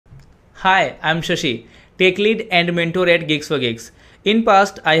Hi, I'm Shashi, tech lead and mentor at GeeksforGeeks. In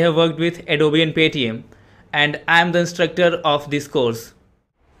past, I have worked with Adobe and Paytm, and I am the instructor of this course.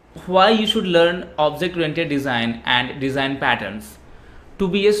 Why you should learn object-oriented design and design patterns. To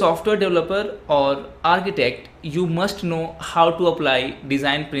be a software developer or architect, you must know how to apply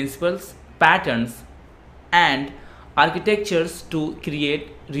design principles, patterns, and architectures to create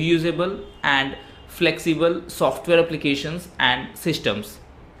reusable and flexible software applications and systems.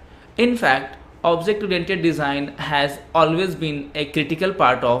 In fact, object-oriented design has always been a critical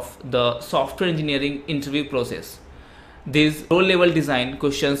part of the software engineering interview process. These low-level design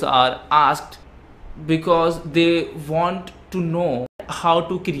questions are asked because they want to know how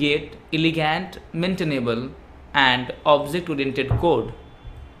to create elegant, maintainable, and object-oriented code.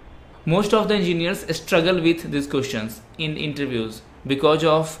 Most of the engineers struggle with these questions in interviews because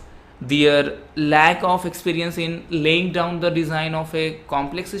of their lack of experience in laying down the design of a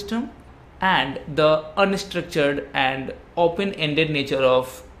complex system and the unstructured and open-ended nature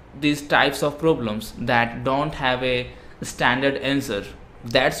of these types of problems that don't have a standard answer.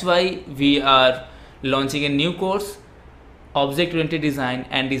 That's why we are launching a new course, Object-Oriented Design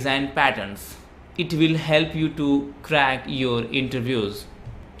and Design Patterns. It will help you to crack your interviews.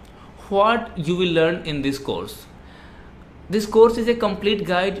 What you will learn in this course? This course is a complete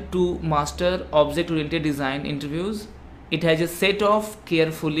guide to master object-oriented design interviews. It has a set of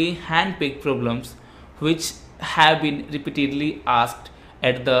carefully hand-picked problems which have been repeatedly asked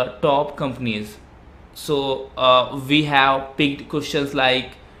at the top companies. So we have picked questions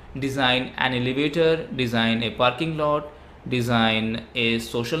like design an elevator, design a parking lot, design a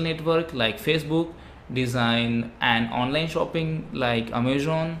social network like Facebook, design an online shopping like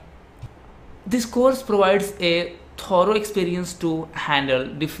Amazon. This course provides a thorough experience to handle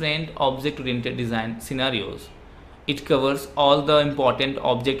different object-oriented design scenarios. It covers all the important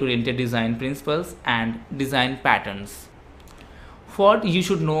object-oriented design principles and design patterns. What you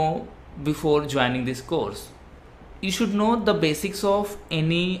should know before joining this course? You should know the basics of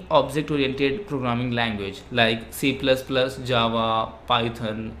any object-oriented programming language like C++, Java,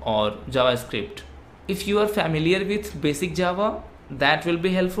 Python, or JavaScript. If you are familiar with basic Java, that will be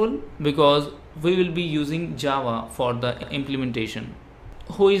helpful because we will be using Java for the implementation.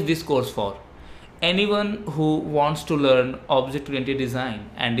 Who is this course for? Anyone who wants to learn object-oriented design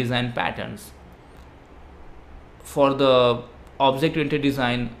and design patterns. For the object-oriented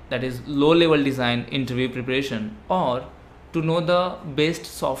design, that is low-level design interview preparation, or to know the best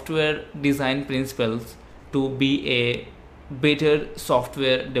software design principles to be a better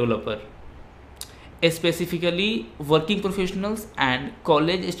software developer. Specifically working professionals and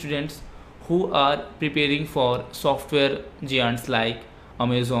college students who are preparing for software giants like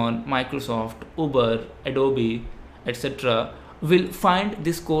Amazon, Microsoft, Uber, Adobe, etc. will find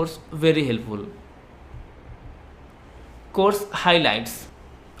this course very helpful. Course highlights.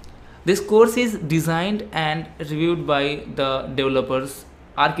 This course is designed and reviewed by the developers,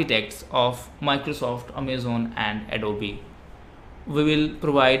 architects of Microsoft, Amazon, and Adobe. We will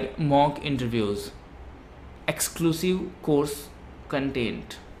provide mock interviews, exclusive course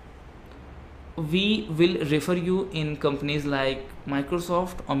content. We will refer you in companies like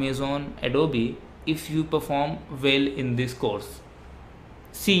Microsoft, Amazon, Adobe if you perform well in this course.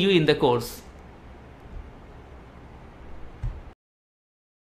 See you in the course.